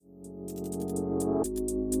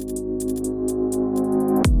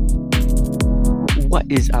What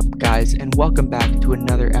is up, guys, and welcome back to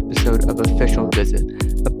another episode of Official Visit,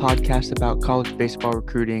 the podcast about college baseball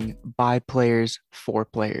recruiting by players for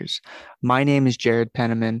players. My name is Jared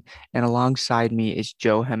Penniman, and alongside me is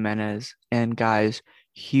Joe Jimenez. And guys,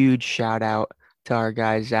 huge shout out to our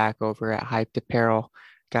guy Zach over at Hyped Apparel.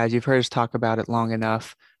 Guys, you've heard us talk about it long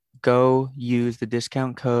enough. Go use the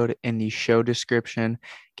discount code in the show description.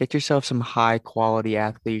 Get yourself some high quality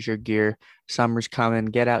athleisure gear. Summer's coming.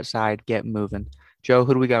 Get outside, get moving. Joe,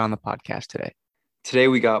 who do we got on the podcast today? Today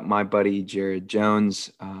we got my buddy Jared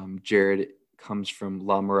Jones. Jared comes from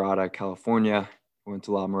La Mirada, California. Went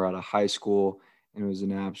to La Mirada High School and was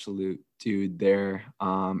an absolute dude there.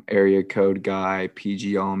 Area code guy,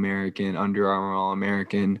 PG All-American, Under Armour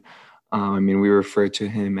All-American. We refer to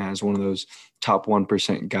him as one of those top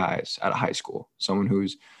 1% guys at a high school. Someone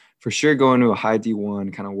who's for sure going to a high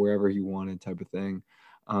D1, kind of wherever he wanted type of thing.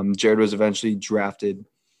 Jared was eventually drafted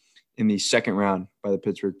in the second round by the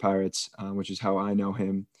Pittsburgh Pirates, which is how I know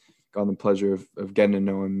him. Got the pleasure of getting to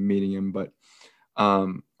know him, meeting him. But a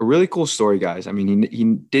really cool story, guys. I mean, he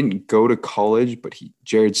didn't go to college, but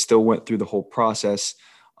Jared still went through the whole process.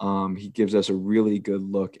 He gives us a really good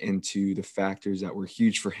look into the factors that were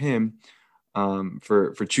huge for him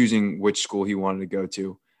for choosing which school he wanted to go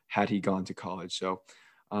to had he gone to college. So,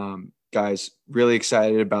 guys, really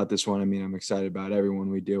excited about this one. I mean, I'm excited about everyone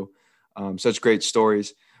we do. Such great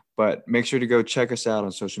stories. But make sure to go check us out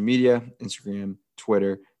on social media, Instagram,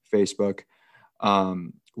 Twitter, Facebook.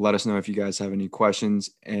 Let us know if you guys have any questions.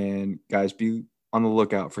 And, guys, be on the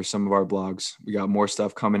lookout for some of our blogs. We got more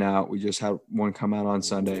stuff coming out. We just had one come out on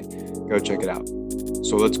Sunday. Go check it out.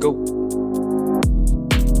 So let's go.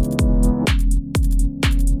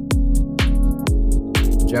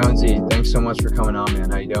 Jonesy, thanks so much for coming on,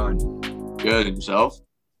 man. How you doing? Good. Yourself?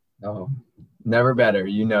 Oh, never better.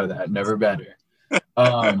 You know that. Never better.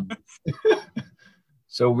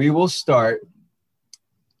 So we will start.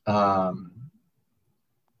 Jonesy,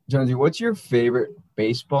 what's your favorite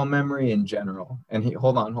baseball memory in general? And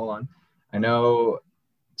hold on. I know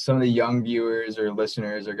some of the young viewers or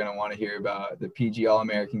listeners are going to want to hear about the PG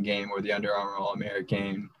All-American game or the Under Armour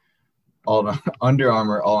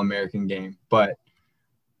All-American game. But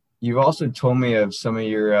you've also told me of some of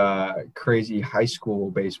your crazy high school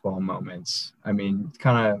baseball moments. I mean,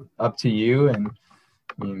 kind of up to you. And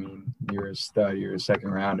I mean, you're a stud. You're a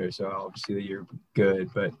second rounder, so obviously you're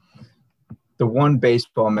good. But the one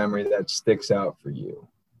baseball memory that sticks out for you.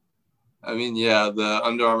 I mean, yeah, the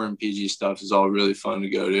Under Armour and PG stuff is all really fun to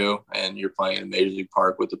go to, and you're playing in Major League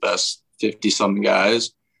Park with the best 50-something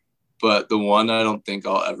guys. But the one I don't think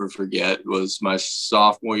I'll ever forget was my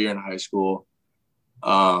sophomore year in high school.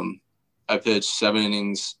 I pitched 7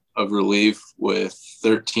 innings of relief with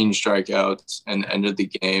 13 strikeouts and ended the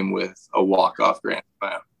game with a walk-off grand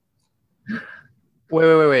slam.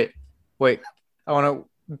 Wait. I want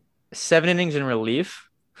to 7 innings in relief.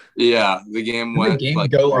 Yeah, the game went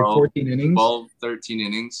like 14 innings? 12, 13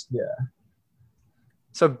 innings. Yeah.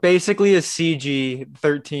 So basically a CG,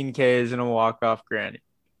 13 Ks and a walk-off granny.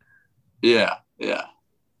 Yeah. How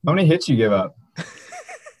many hits you give up?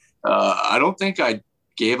 I don't think I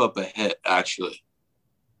gave up a hit, actually.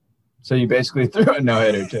 So you basically threw a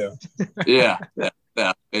no-hitter too. Yeah,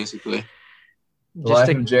 basically. The life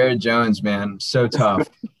of Jared Jones, man. So tough.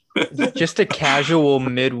 Just a casual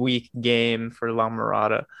midweek game for La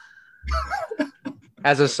Mirada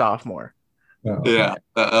as a sophomore. Oh, yeah,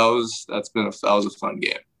 that was a fun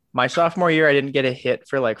game. My sophomore year, I didn't get a hit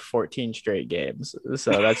for like 14 straight games.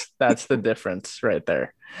 So that's the difference right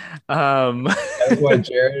there. That's why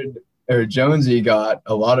Jared or Jonesy got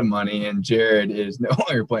a lot of money and Jared is no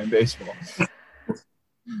longer playing baseball.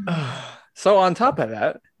 So on top of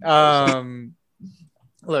that,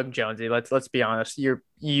 look, Jonesy, let's be honest. You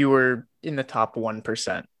were in the top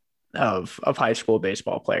 1% of high school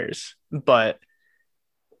baseball players, but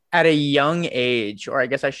at a young age, or I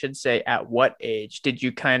guess I should say, at what age did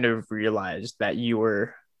you kind of realize that you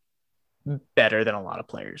were better than a lot of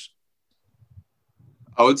players?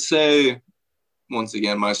 I would say, once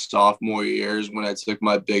again, my sophomore year is when I took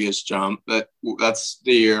my biggest jump. That's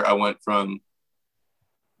the year I went from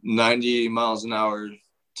 90 miles an hour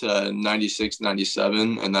to 96,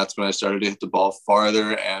 97, and that's when I started to hit the ball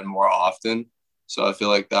farther and more often. So I feel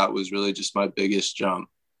like that was really just my biggest jump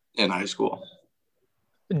in high school.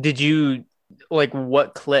 Did you,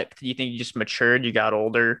 what clicked? Do you think you just matured? You got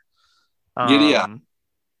older?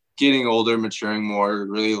 Getting older, maturing more,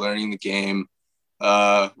 really learning the game.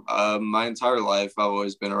 My entire life, I've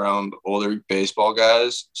always been around older baseball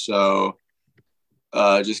guys. So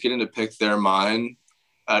just getting to pick their mind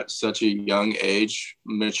at such a young age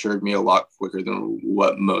matured me a lot quicker than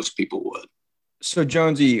what most people would. So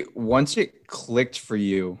Jonesy, once it clicked for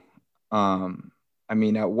you,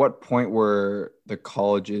 at what point were the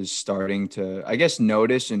colleges starting to, I guess,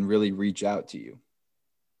 notice and really reach out to you?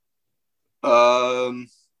 Um,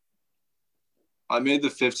 I made the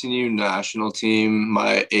 15U national team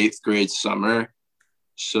my 8th grade summer.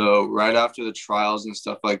 So right after the trials and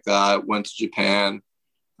stuff like that, went to Japan.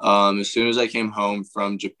 As soon as I came home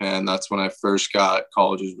from Japan, that's when I first got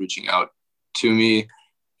colleges reaching out to me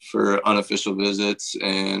for unofficial visits,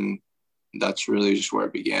 and that's really just where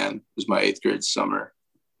it began. It was my 8th grade summer.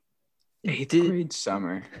 Eighth grade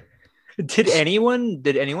summer. Did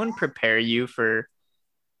anyone prepare you for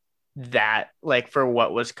that, like for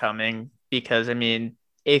what was coming? Because I mean,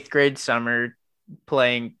 8th grade summer,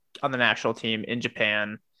 playing on the national team in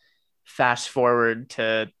Japan. Fast forward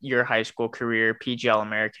to your high school career, PGL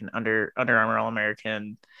American, Under Armour All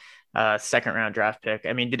American, second round draft pick.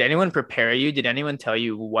 I mean, did anyone prepare you? Did anyone tell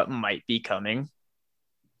you what might be coming?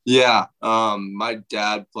 Yeah, my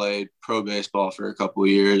dad played pro baseball for a couple of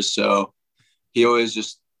years, so he always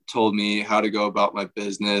just told me how to go about my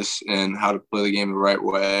business and how to play the game the right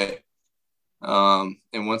way.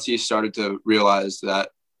 And once he started to realize that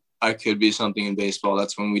I could be something in baseball,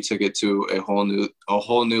 that's when we took it to a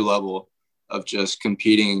whole new level of just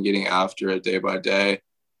competing and getting after it day by day.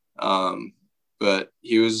 But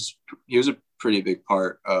he was a pretty big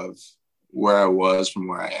part of where I was from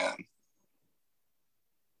where I am.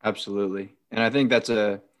 Absolutely. And I think that's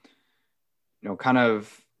kind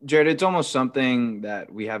of, Jared, it's almost something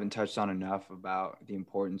that we haven't touched on enough about the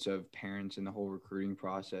importance of parents in the whole recruiting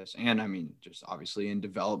process. And I mean, just obviously in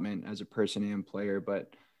development as a person and player.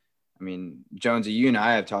 But I mean, Jonesy, you and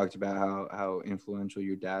I have talked about how influential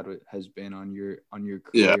your dad has been on your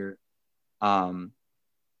career. Yeah.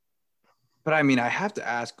 But I mean, I have to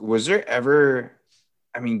ask, was there ever,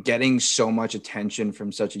 getting so much attention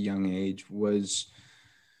from such a young age was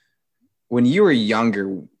when you were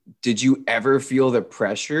younger, did you ever feel the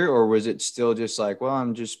pressure, or was it still just like, well,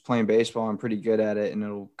 I'm just playing baseball, I'm pretty good at it, and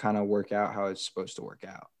it'll kind of work out how it's supposed to work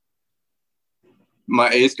out? My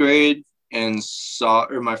 8th grade and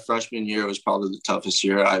my freshman year was probably the toughest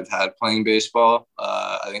year I've had playing baseball.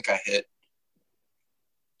 I think I hit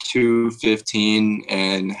 215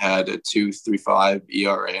 and had a 2.35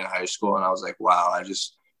 ERA in high school, and I was like, wow, I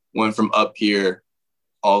just went from up here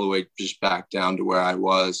all the way just back down to where I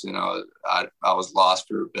was, and I was lost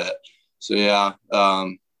for a bit. So yeah,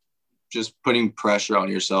 just putting pressure on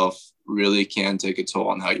yourself really can take a toll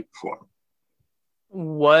on how you perform.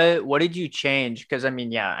 What did you change? Because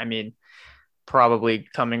probably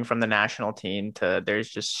coming from the national team to, there's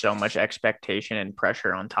just so much expectation and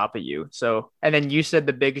pressure on top of you. So, and then you said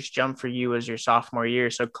the biggest jump for you was your sophomore year.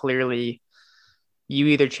 So clearly you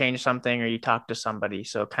either changed something or you talked to somebody.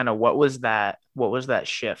 So kind of what was that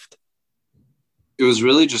shift? It was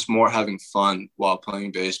really just more having fun while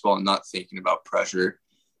playing baseball and not thinking about pressure.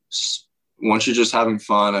 Once you're just having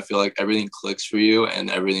fun, I feel like everything clicks for you and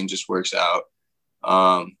everything just works out.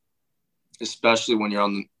 Especially when you're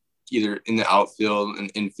either in the outfield and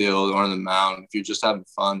infield or on the mound. If you're just having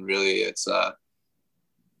fun, really, it's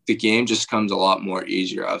the game just comes a lot more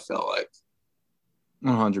easier, I felt like.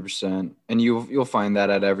 100%. And you'll find that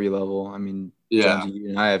at every level. I mean, yeah, Jonesy, you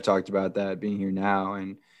and I have talked about that being here now,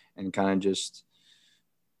 and kind of just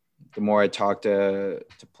the more I talk to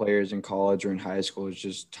players in college or in high school, it's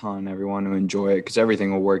just everyone to enjoy it, because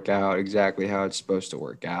everything will work out exactly how it's supposed to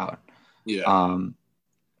work out. Yeah.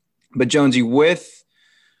 But Jonesy, with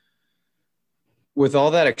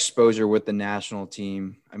all that exposure with the national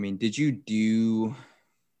team, I mean, did you do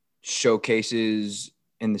showcases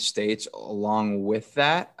in the States along with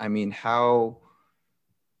that? I mean, I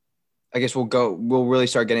guess we'll really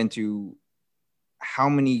start getting into how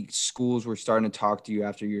many schools were starting to talk to you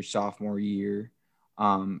after your sophomore year.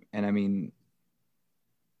 And I mean,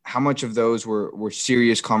 how much of those were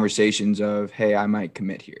serious conversations of, hey, I might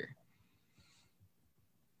commit here?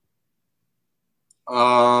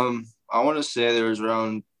 I want to say there was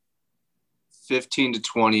around 15 to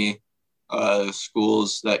 20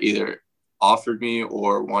 schools that either offered me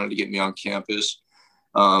or wanted to get me on campus.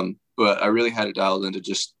 But I really had it dialed into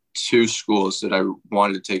just 2 schools that I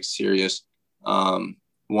wanted to take serious. One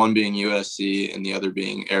being USC and the other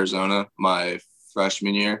being Arizona, my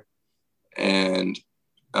freshman year. And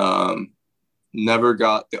never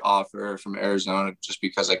got the offer from Arizona just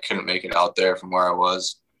because I couldn't make it out there from where I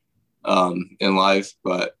was in life.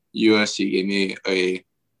 But USC gave me they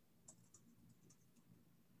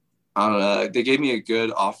gave me a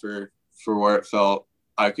good offer for where it felt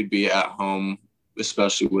I could be at home,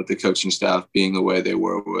 especially with the coaching staff being the way they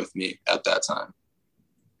were with me at that time.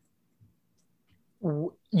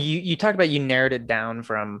 You talked about you narrowed it down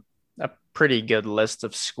from a pretty good list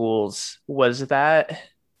of schools. Was that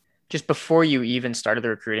just before you even started the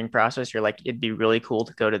recruiting process? You're like, it'd be really cool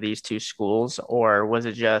to go to these two schools, or was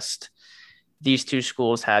it just these two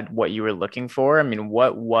schools had what you were looking for? I mean,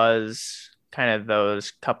 what was kind of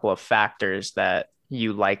those couple of factors that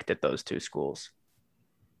you liked at those two schools?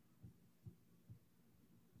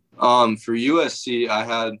 For USC, I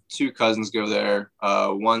had two cousins go there.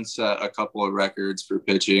 One set a couple of records for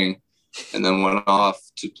pitching, and then went off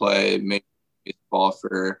to play Major League Baseball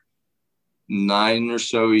for 9 or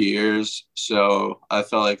so years. So I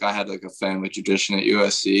felt like I had like a family tradition at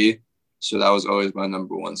USC. So that was always my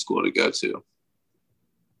number one school to go to.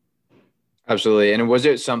 Absolutely. And was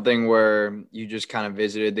it something where you just kind of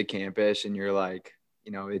visited the campus and you're like,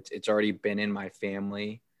 it's already been in my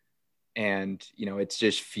family and, it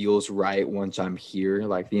just feels right once I'm here,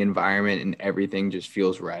 like the environment and everything just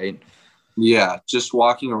feels right? Yeah, just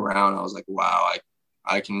walking around, I was like, wow,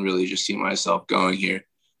 I can really just see myself going here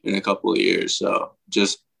in a couple of years. So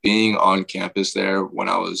just being on campus there when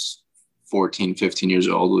I was 14, 15 years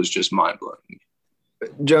old was just mind blowing.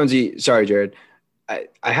 Jonesy, sorry, Jared. I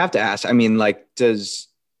have to ask, I mean, like, did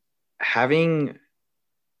having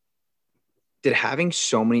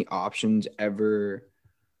so many options ever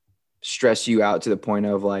stress you out to the point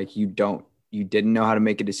of like, you didn't know how to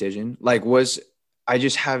make a decision? Like, I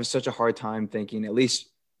just have such a hard time thinking, at least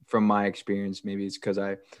from my experience, maybe it's because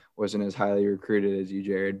I wasn't as highly recruited as you,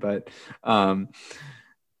 Jared, but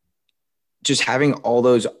just having all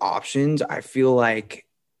those options, I feel like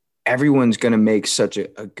everyone's going to make such a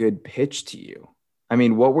good pitch to you. I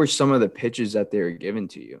mean, what were some of the pitches that they were given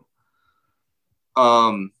to you?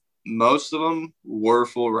 Most of them were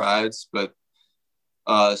full rides, but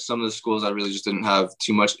some of the schools I really just didn't have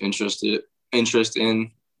too much interest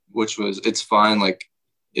in, which was, it's fine. Like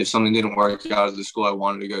if something didn't work out at the school I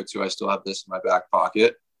wanted to go to, I still have this in my back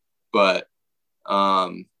pocket. But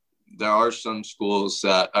there are some schools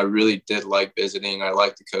that I really did like visiting. I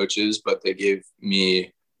liked the coaches, but they gave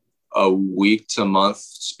me a week to month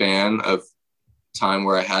span of time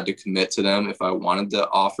where I had to commit to them if I wanted the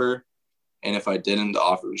offer. And if I didn't, the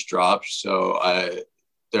offer was dropped. So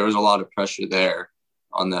there was a lot of pressure there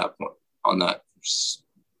on that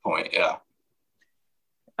point. Yeah.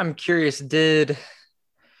 I'm curious, did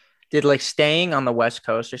like staying on the West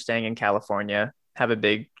Coast or staying in California have a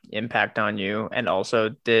big impact on you? And also,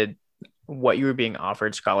 did what you were being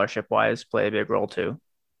offered scholarship wise play a big role too?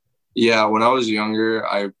 Yeah. When I was younger,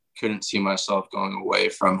 I couldn't see myself going away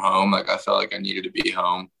from home. Like I felt like I needed to be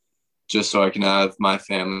home just so I can have my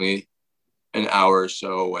family an hour or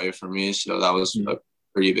so away from me. So that was a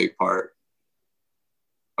pretty big part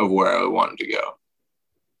of where I wanted to go.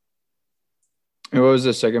 And what was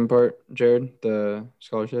the second part, Jared, the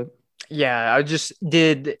scholarship? Yeah, I just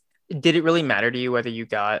did it really matter to you whether you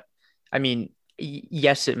got, I mean,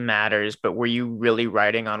 yes, it matters, but were you really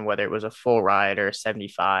writing on whether it was a full ride or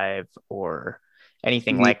 75 or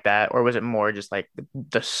anything like that? Or was it more just like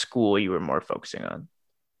the school you were more focusing on?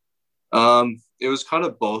 It was kind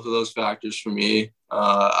of both of those factors for me.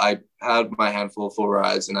 I had my handful of full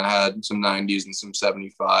rides and I had some 90s and some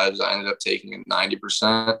 75s. I ended up taking a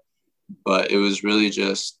 90%, but it was really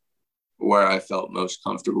just where I felt most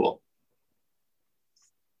comfortable.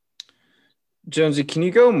 Jonesy, can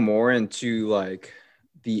you go more into like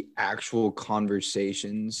the actual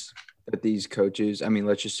conversations that these coaches, I mean,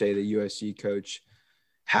 let's just say the USC coach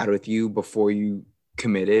had with you before you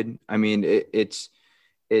committed? I mean, it's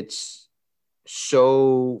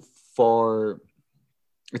so far,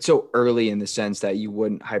 it's so early in the sense that you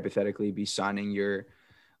wouldn't hypothetically be signing your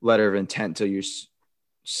letter of intent till your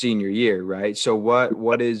senior year, right? So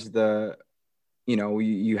what is the,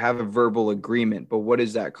 you have a verbal agreement, but what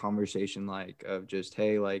is that conversation like of just,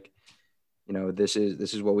 hey, like, this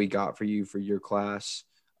is what we got for you for your class.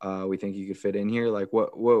 We think you could fit in here. Like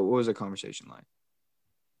what was the conversation like?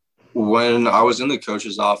 When I was in the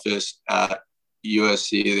coach's office at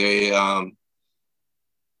USC,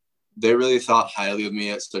 they really thought highly of me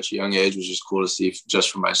at such a young age, which is cool to see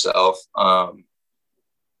just for myself.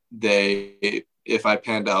 If I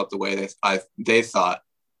panned out the way they thought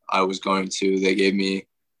I was going to, they gave me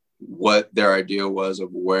what their idea was of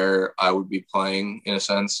where I would be playing in a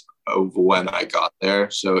sense of when I got there.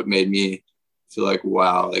 So it made me feel like,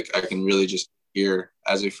 wow, like I can really just here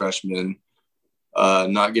as a freshman,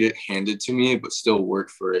 not get it handed to me, but still work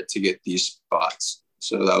for it to get these spots.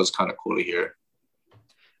 So that was kind of cool to hear.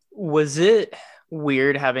 Was it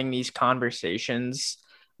weird having these conversations?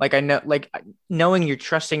 Like I know, like knowing you're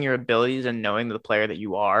trusting your abilities and knowing the player that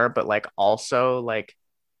you are, but like also like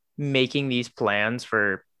making these plans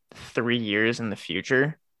for 3 years in the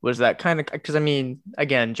future. was that kind of, because I mean,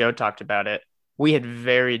 again, Joe talked about it. We had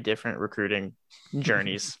very different recruiting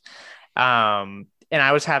journeys. And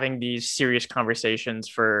I was having these serious conversations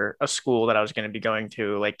for a school that I was going to be going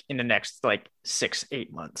to like in the next like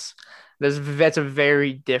 6-8 months. That's a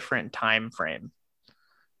very different time frame.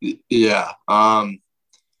 Yeah. You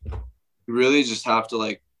really just have to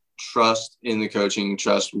like trust in the coaching,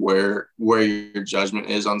 trust where your judgment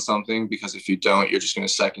is on something, because if you don't, you're just going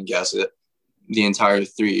to second guess it the entire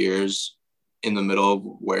 3 years in the middle of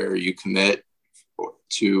where you commit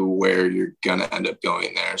to where you're going to end up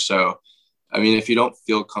going there. So, I mean, if you don't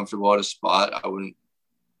feel comfortable at a spot, I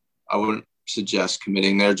wouldn't suggest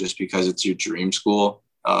committing there just because it's your dream school.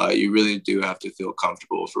 You really do have to feel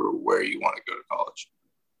comfortable for where you want to go to college.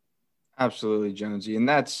 Absolutely, Jonesy. And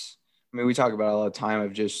that's, I mean, we talk about it all the time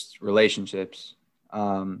of just relationships.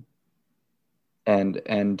 And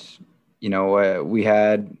you know, we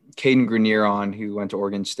had Caden Grenier on, who went to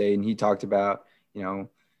Oregon State, and he talked about, you know,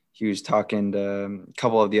 he was talking to a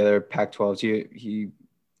couple of the other Pac-12s. He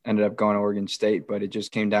ended up going to Oregon State, but it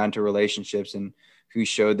just came down to relationships and who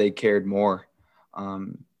showed they cared more.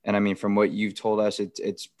 And I mean, from what you've told us,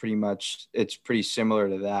 it's pretty similar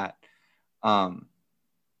to that.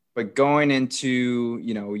 But going into,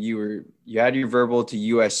 you know, you had your verbal to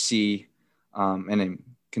USC, and then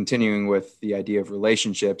continuing with the idea of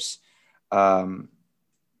relationships, the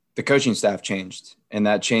coaching staff changed, and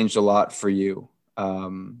that changed a lot for you.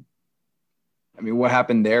 I mean, what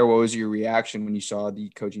happened there? What was your reaction when you saw the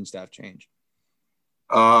coaching staff change?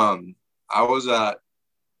 I was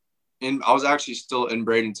actually still in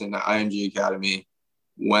Bradenton at IMG Academy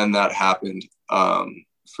when that happened,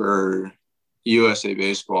 for USA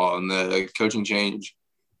Baseball, and the coaching change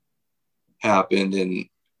happened, and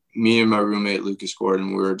me and my roommate Lucas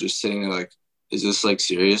Gordon, we were just sitting there like, is this like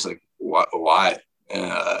serious? Like, why?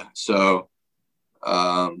 So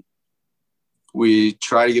we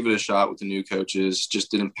tried to give it a shot with the new coaches, just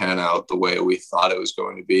didn't pan out the way we thought it was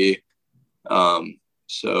going to be.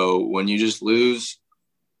 So when you just lose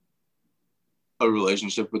a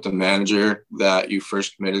relationship with the manager that you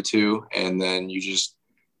first committed to, and then you just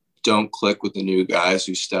don't click with the new guys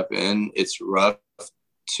who step in, it's rough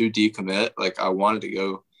to decommit. Like, I wanted to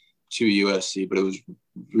go to USC, but it was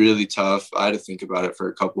really tough. I had to think about it for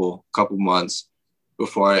a couple months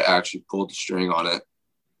before I actually pulled the string on it.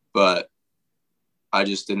 But I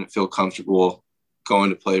just didn't feel comfortable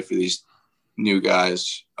going to play for these new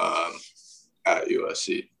guys at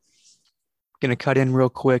USC. Gonna cut in real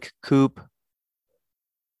quick. Coop,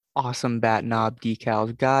 awesome bat knob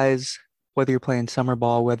decals. Guys, whether you're playing summer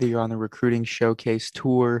ball, whether you're on the recruiting showcase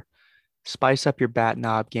tour, spice up your bat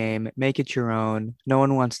knob game, make it your own. No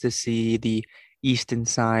one wants to see the Easton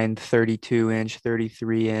sign 32-inch,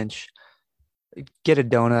 33-inch. Get a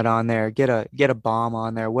donut on there, get a bomb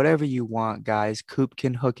on there, whatever you want, guys. Coop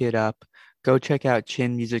can hook it up. Go check out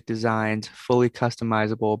Chin Music Designs, fully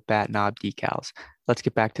customizable bat knob decals. Let's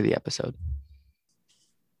get back to the episode.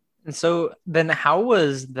 And so then how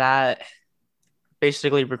was that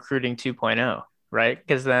basically recruiting 2.0, right?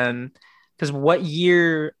 Because what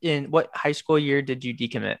high school year did you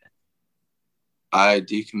decommit? I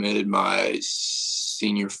decommitted my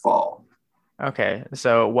senior fall. Okay,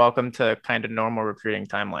 so welcome to kind of normal recruiting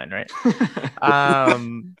timeline, right?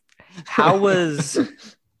 How was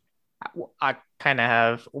I kind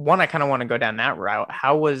of want to go down that route.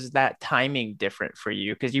 How was that timing different for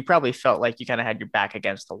you? Because you probably felt like you kind of had your back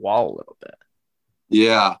against the wall a little bit.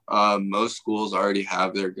 Yeah, most schools already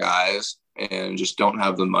have their guys and just don't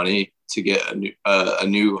have the money to get a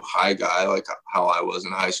new high guy like how I was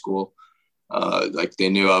in high school. Like, they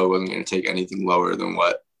knew I wasn't going to take anything lower than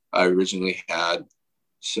what I originally had.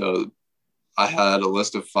 So I had a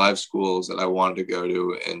list of 5 schools that I wanted to go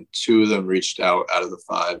to, and 2 of them reached out of the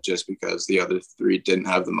 5 just because the other 3 didn't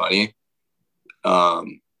have the money. But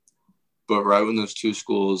right when those 2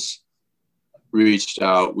 schools reached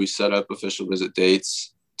out, we set up official visit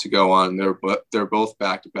dates to go on. They're both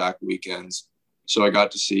back-to-back weekends. So I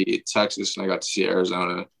got to see Texas and I got to see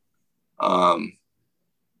Arizona.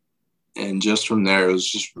 And just from there, it was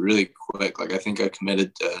just really quick. Like, I think I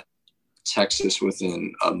committed to Texas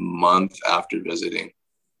within a month after visiting.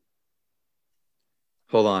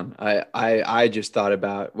 Hold on. I just thought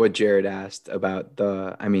about what Jared asked about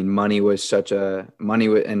money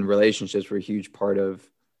and relationships were a huge part of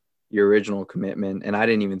your original commitment. And I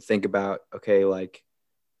didn't even think about, okay, like,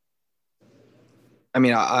 I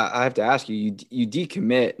mean, I have to ask you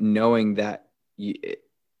decommit knowing that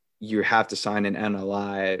you have to sign an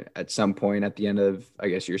NLI at some point at the end of, I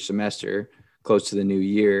guess, your semester, close to the new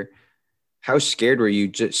year. How scared were you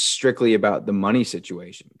just strictly about the money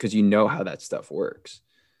situation? Because you know how that stuff works.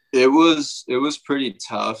 It was pretty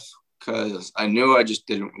tough because I knew I just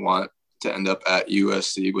didn't want to end up at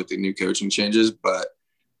USC with the new coaching changes, but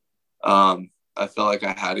I felt like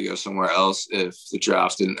I had to go somewhere else if the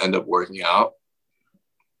draft didn't end up working out.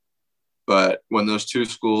 But when those two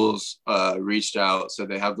schools reached out, said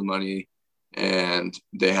they have the money and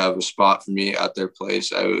they have a spot for me at their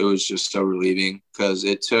place, it was just so relieving because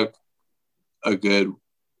it took a good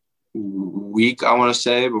week, I want to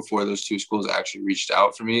say, before those two schools actually reached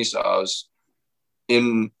out for me. So I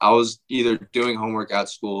was either doing homework at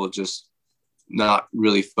school, just not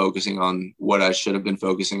really focusing on what I should have been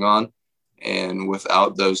focusing on. And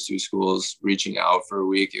without those two schools reaching out for a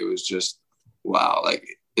week, it was just, wow, like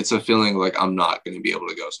it's a feeling like I'm not going to be able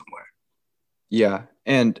to go somewhere. Yeah.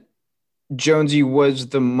 And Jonesy, was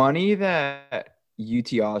the money that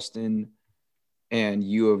UT Austin and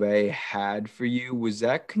U of A had for you, was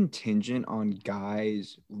that contingent on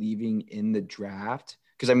guys leaving in the draft?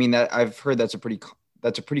 Because I mean, that I've heard that's a pretty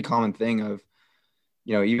common thing of,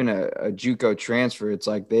 you know, even a JUCO transfer. It's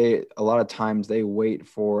like a lot of times they wait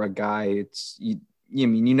for a guy. I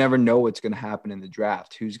mean, you never know what's going to happen in the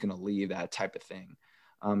draft, who's going to leave, that type of thing.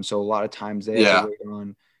 So a lot of times they have to wait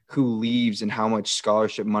on who leaves and how much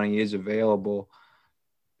scholarship money is available.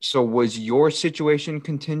 So was your situation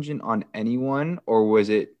contingent on anyone, or was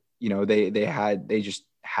it, you know, they just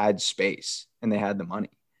had space and they had the money?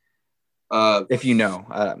 If you know,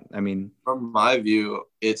 I mean, from my view,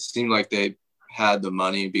 it seemed like they had the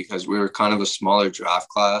money because we were kind of a smaller draft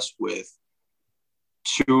class with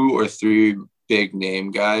 2 or 3 big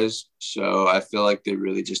name guys. So I feel like they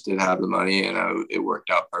really just did have the money, and it worked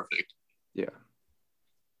out perfect. Yeah.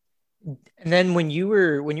 And then when you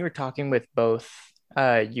were talking with both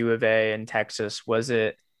U of A and Texas,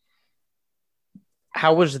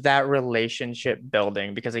 how was that relationship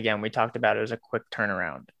building? Because again, we talked about it as a quick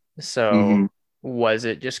turnaround. So was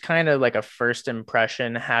it just kind of like a first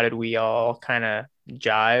impression? How did we all kind of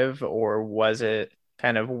jive, or was it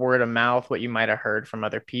kind of word of mouth, what you might have heard from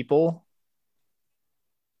other people?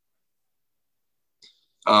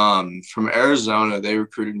 From Arizona, they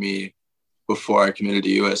recruited me before I committed to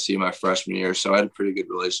USC my freshman year, so I had a pretty good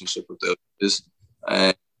relationship with those.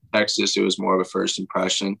 And Texas, it was more of a first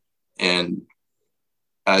impression, and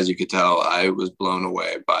as you could tell, I was blown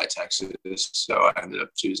away by Texas, so I ended up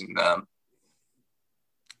choosing them.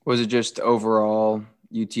 Was it just overall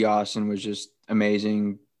UT Austin was just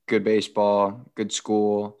amazing, good baseball, good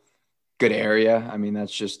school, good area? I mean,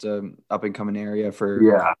 that's just a up and coming area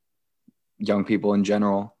for young people in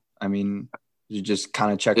general. I mean, you just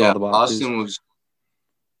kind of check all the boxes.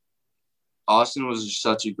 Austin was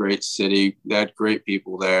such a great city. They had great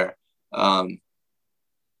people there.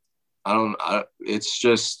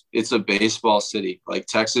 It's a baseball city. Like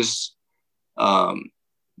Texas,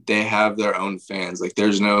 they have their own fans. Like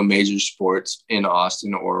there's no major sports in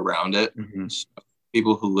Austin or around it. So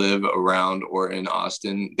people who live around or in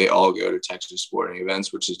Austin, they all go to Texas sporting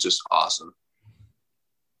events, which is just awesome.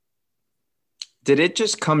 Did it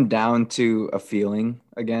just come down to a feeling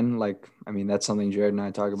again? Like, I mean, that's something Jared and I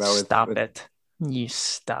talk about. Stop it. You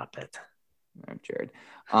stop it. Oh, Jared.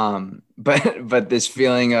 But this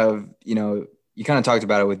feeling of, you know, you kind of talked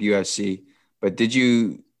about it with USC, but did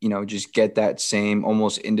you, you know, just get that same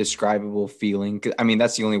almost indescribable feeling? 'Cause, I mean,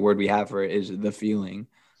 that's the only word we have for it, is the feeling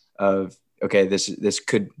of, okay, this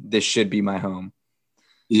should be my home.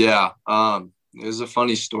 Yeah. There's a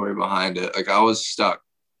funny story behind it. Like I was stuck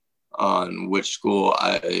on which school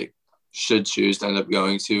I should choose to end up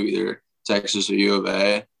going to, either Texas or U of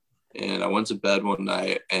A. And I went to bed one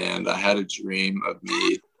night and I had a dream of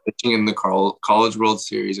me pitching in the College World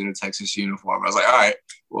Series in a Texas uniform. I was like, all right,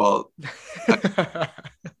 well,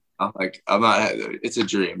 it's a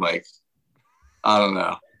dream. Like, I don't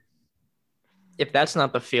know. If that's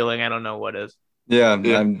not the feeling, I don't know what is. Yeah.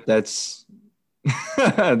 That's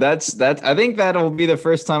I think that'll be the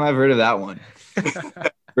first time I've heard of that one.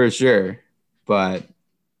 For sure. But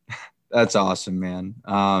that's awesome,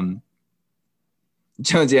 man.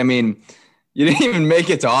 Jonesy, I mean, you didn't even make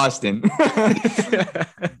it to Austin.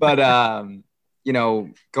 But you know,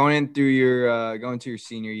 going into your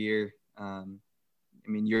senior year, I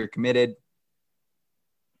mean, you're committed.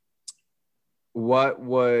 What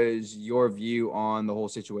was your view on the whole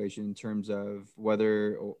situation in terms of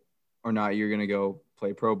whether or not you're going to go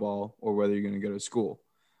play pro ball or whether you're going to go to school?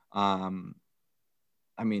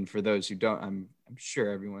 I mean, for those who don't, I'm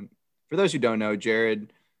sure for those who don't know,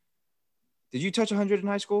 Jared, did you touch 100 in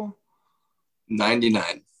high school?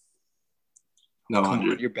 99. No,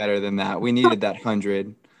 100. You're better than that. We needed that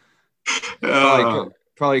 100.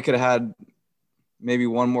 Probably could have had maybe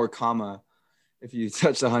one more comma if you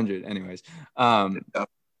touched 100. Anyways,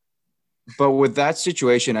 But with that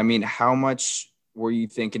situation, I mean, how much were you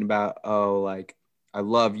thinking about, oh, like I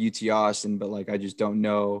love UT Austin, but like I just don't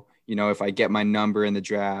know, if I get my number in the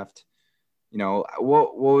draft,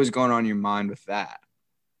 what was going on in your mind with that?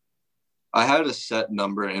 I had a set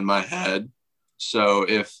number in my head. So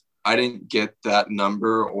if I didn't get that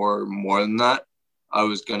number or more than that, I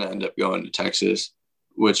was going to end up going to Texas,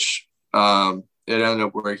 which it ended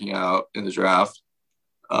up working out in the draft.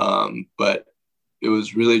 But it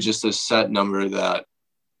was really just a set number that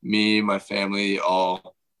me, my family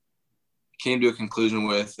all came to a conclusion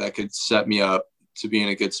with that could set me up to be in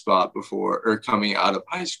a good spot before or coming out of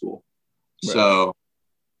high school. Right. So,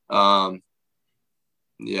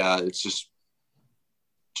 yeah, it's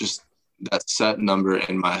just that set number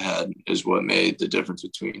in my head is what made the difference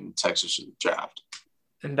between Texas and the draft.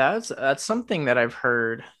 And that's something that I've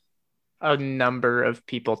heard a number of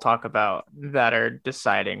people talk about that are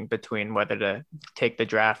deciding between whether to take the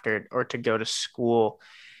draft or to go to school.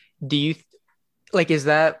 Do you is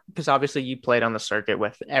that, because obviously you played on the circuit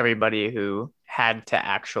with everybody who had to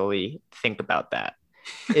actually think about that.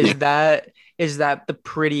 Is that the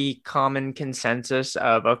pretty common consensus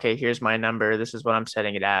of, okay, here's my number, this is what I'm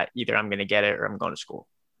setting it at, either I'm going to get it or I'm going to school?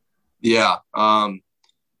 Yeah.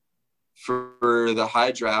 For the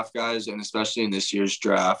high draft guys, and especially in this year's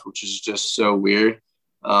draft, which is just so weird,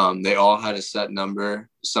 they all had a set number.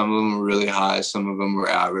 Some of them were really high, some of them were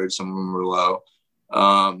average, some of them were low.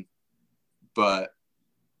 But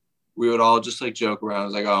we would all just like joke around. I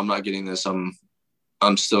was like, oh, I'm not getting this. I'm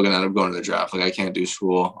still going to end up going to the draft. Like I can't do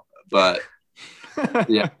school. But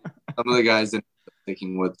yeah, some of the guys ended up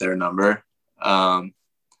sticking with their number.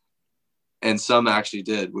 And some actually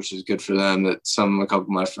did, which is good for them. That a couple of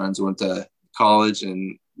my friends went to college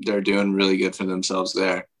and they're doing really good for themselves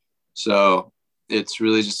there. So it's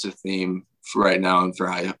really just a theme for right now and for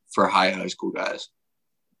high school guys.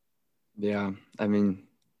 Yeah. I mean,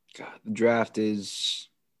 God, the draft is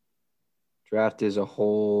a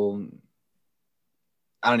whole,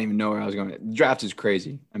 I don't even know where I was going. The draft is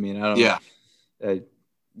crazy. I mean, I don't. Yeah. I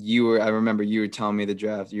remember you were telling me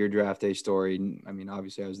your draft day story. I mean,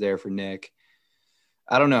 obviously I was there for Nick.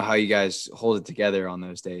 I don't know how you guys hold it together on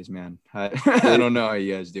those days, man. I don't know how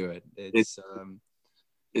you guys do it. It's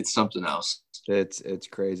something else. It's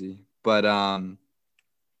crazy. But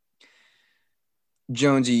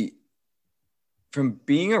Jonesy, from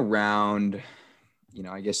being around,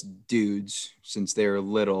 I guess dudes since they were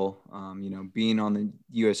little, being on the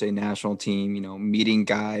USA national team, meeting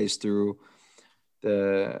guys through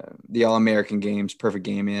the All-American games, Perfect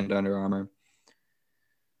Game and Under Armour.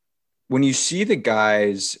 When you see the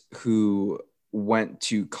guys who went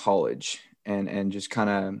to college and just kind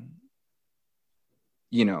of,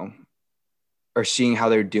 are seeing how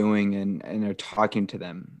they're doing and are talking to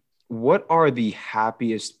them, what are the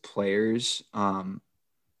happiest players?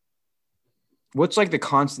 What's like the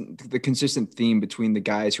consistent theme between the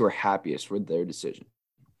guys who are happiest with their decision?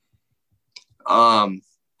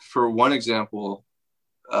 For one example,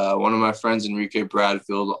 one of my friends, Enrique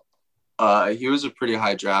Bradfield, he was a pretty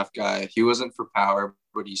high draft guy. He wasn't for power,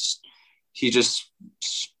 but he just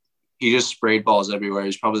sprayed balls everywhere.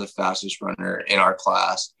 He's probably the fastest runner in our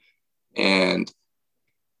class. And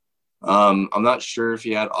I'm not sure if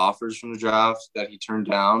he had offers from the draft that he turned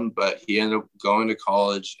down, but he ended up going to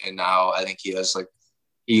college. And now I think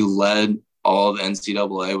he led all the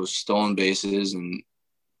NCAA with stolen bases, and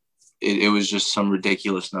it was just some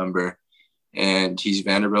ridiculous number. And he's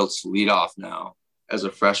Vanderbilt's leadoff now as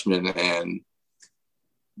a freshman and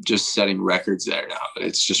just setting records there now.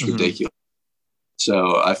 It's just ridiculous.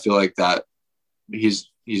 So I feel like that he's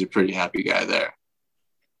a pretty happy guy there.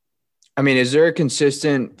 I mean, is there a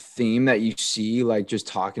consistent theme that you see, like just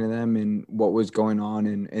talking to them and what was going on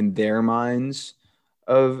in their minds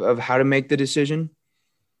of how to make the decision?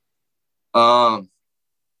 For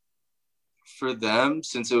them,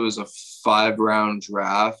 since it was a 5-round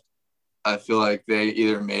draft, I feel like they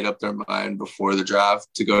either made up their mind before the draft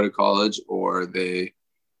to go to college, or they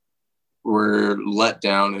were let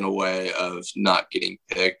down in a way of not getting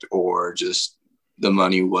picked, or just the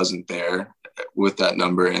money wasn't there with that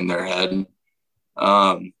number in their head.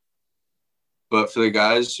 But for the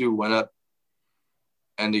guys who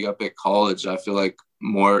ending up at college, I feel like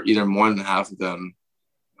more than half of them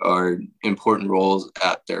are important roles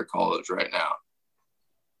at their college right now.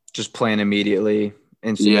 Just playing immediately,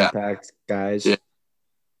 instant impact guys. Yeah.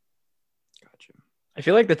 Gotcha. I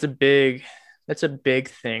feel like that's a big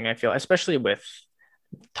thing. I feel, especially with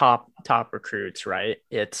top recruits, right?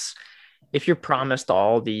 It's, if you're promised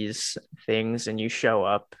all these things and you show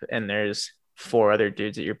up and there's four other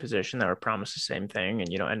dudes at your position that were promised the same thing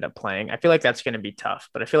and you don't end up playing. I feel like that's going to be tough.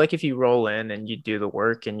 But I feel like if you roll in and you do the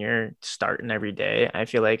work and you're starting every day, I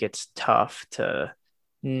feel like it's tough to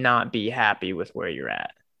not be happy with where you're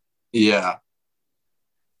at. Yeah.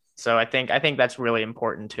 So I think that's really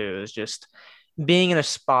important too, is just being in a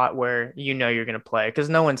spot where you know you're going to play, because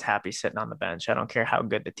no one's happy sitting on the bench. I don't care how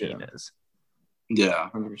good the team is. Yeah.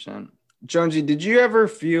 100%. Jonesy, did you ever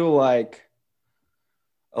feel like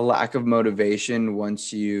a lack of motivation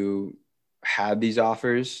once you had these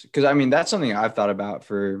offers? Because, I mean, that's something I've thought about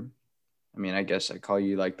for, I mean, I guess I call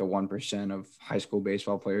you like the 1% of high school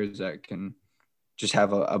baseball players that can just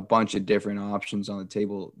have a bunch of different options on the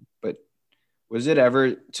table. But was it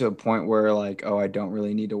ever to a point where like, oh, I don't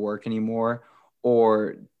really need to work anymore?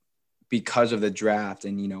 Or because of the draft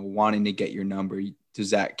and, you know, wanting to get your number,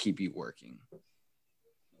 does that keep you working?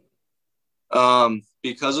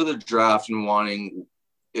 Because of the draft and wanting,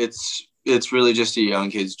 it's really just a young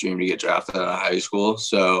kid's dream to get drafted out of high school.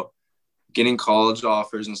 So getting college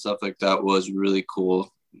offers and stuff like that was really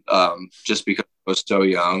cool, just because I was so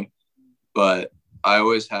young. But I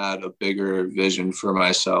always had a bigger vision for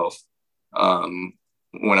myself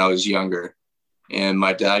when I was younger. And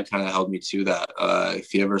my dad kind of held me to that.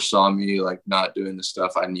 If he ever saw me like not doing the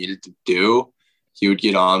stuff I needed to do, he would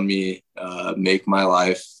get on me, make my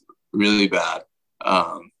life really bad.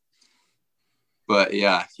 But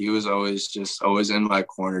yeah, he was always in my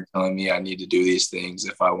corner telling me I need to do these things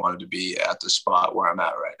if I wanted to be at the spot where I'm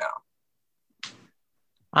at right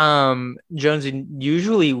now. Jonesy,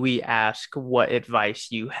 usually we ask what advice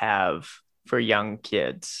you have for young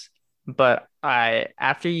kids, but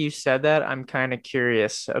after you said that, I'm kind of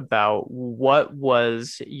curious about what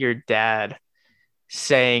was your dad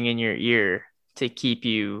saying in your ear to keep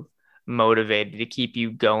you motivated, to keep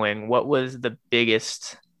you going? What was the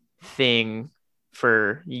biggest thing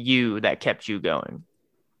for you that kept you going?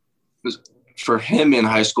 For him in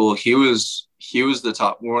high school, he was the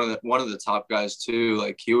top, one of the top guys too.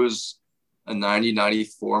 Like he was a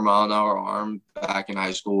 94 mile an hour arm back in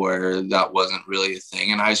high school, where that wasn't really a thing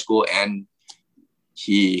in high school. And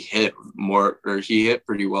he hit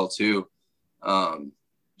pretty well too. So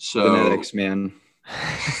genetics, man.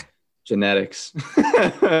 Genetics.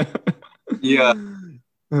 Yeah.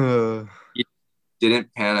 He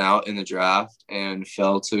didn't pan out in the draft and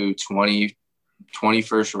fell to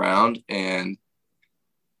 21st round. And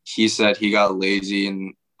he said he got lazy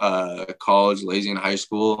in college, lazy in high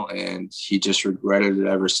school, and he just regretted it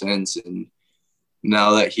ever since. And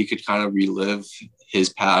now that he could kind of relive his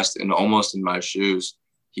past and almost in my shoes,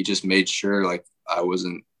 he just made sure like I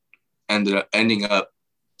wasn't ending up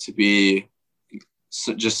to be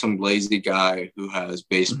just some lazy guy who has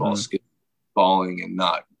baseball skills, balling, and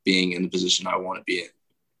not being in the position I want to be in.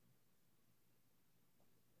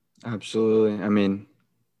 Absolutely. I mean,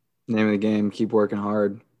 name of the game, keep working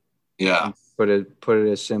hard. Yeah. Put it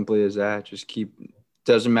as simply as that. Just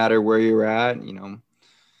doesn't matter where you're at, you know.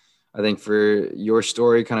 I think for your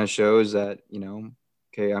story kind of shows that, you know,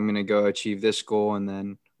 okay, I'm going to go achieve this goal. And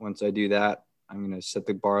then once I do that, I'm going to set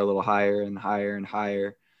the bar a little higher and higher and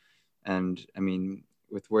higher. And I mean,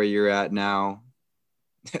 with where you're at now,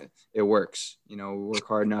 it works, you know, work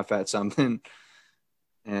hard enough at something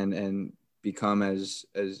and become as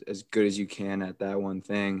good as you can at that one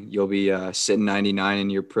thing. You'll be sitting 99 in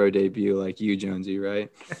your pro debut like you, Jonesy, right?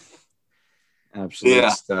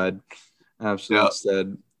 Absolute stud. Absolute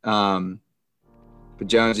stud. But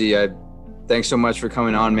Jonesy, thanks so much for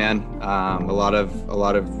coming on, man. A lot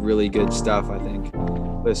of really good stuff. I think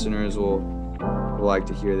listeners will like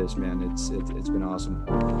to hear this, man. It's been awesome.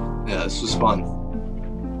 Yeah, this was fun.